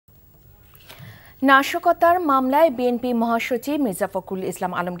নাশকতার মামলায় বিএনপি মহাসচিব মির্জা ফখরুল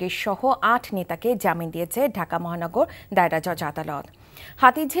ইসলাম আলমগীর সহ ৮ নেতাকে জামিন দিয়েছে ঢাকা মহানগর দায়রা জজ আদালত।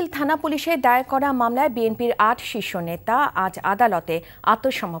 হাতিঝিল থানা পুলিশের দায়ের করা মামলায় বিএনপির ৮ শীর্ষ নেতা আজ আদালতে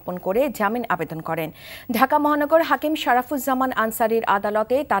আত্মসমর্পণ করে জামিন আবেদন করেন। ঢাকা মহানগর হাকিম শরাফুজ্জামান আনসারীর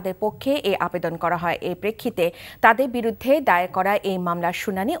আদালতে তাদের পক্ষে এই আবেদন করা হয়। এই প্রেক্ষিতে তাদের বিরুদ্ধে দায়ের করা এই মামলার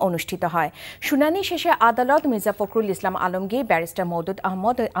শুনানি অনুষ্ঠিত হয়। শুনানি শেষে আদালত মির্জা ফখরুল ইসলাম আলমগীর, ব্যারিস্টার মওদুদ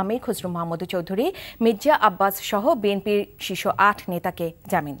আহমদ, আমির খসরু মাহমুদ চৌধুরী, মির্জা আব্বাস সহ বিএনপির শীর্ষ ৮ নেতাকে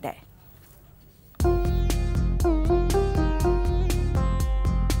জামিন দেয়।